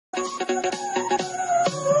Oh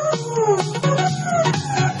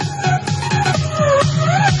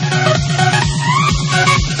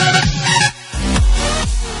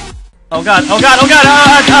god, oh god, oh god,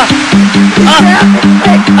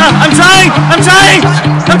 I'm trying!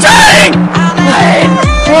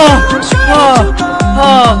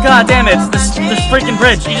 Oh, god damn it, this freaking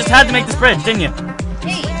bridge. You just had to make this bridge, didn't you?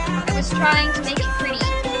 Hey, I was trying to make it pretty.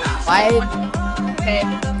 Why? Okay.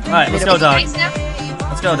 Alright, let's go, dog. Nice now?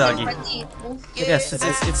 Let's go, doggy. Friendly. Yes,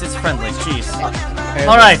 it's friendly, jeez.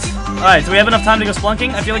 Alright, do we have enough time to go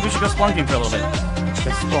splunking? I feel like we should go splunking for a little bit.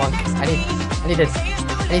 Go splunk. I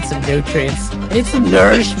need some nutrients. I need some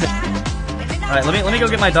nourishment. Alright, let me go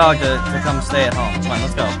get my dog to come stay at home. Come on,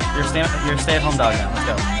 let's go. You're a stay-at-home dog now. Let's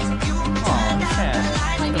go. Aw, cat.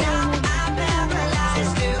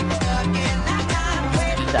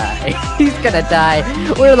 He's gonna die.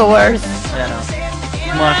 We're the worst. Yeah, no.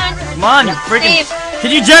 Come on, you freaking. Can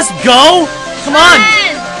you just go? Come on.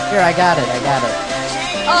 Here, I got it.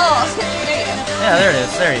 Oh, there you go. Yeah, there it is.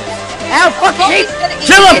 There he is. Ow, fucking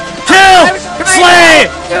Kill him! Kill! Slay!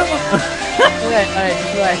 Alright,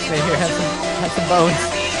 just relax, man. Here, have some bones.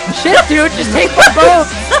 Shit, dude, just take my bones!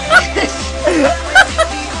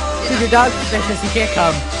 Dude, your dog's suspicious. He can't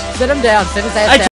come. Sit him down. Sit his ass down.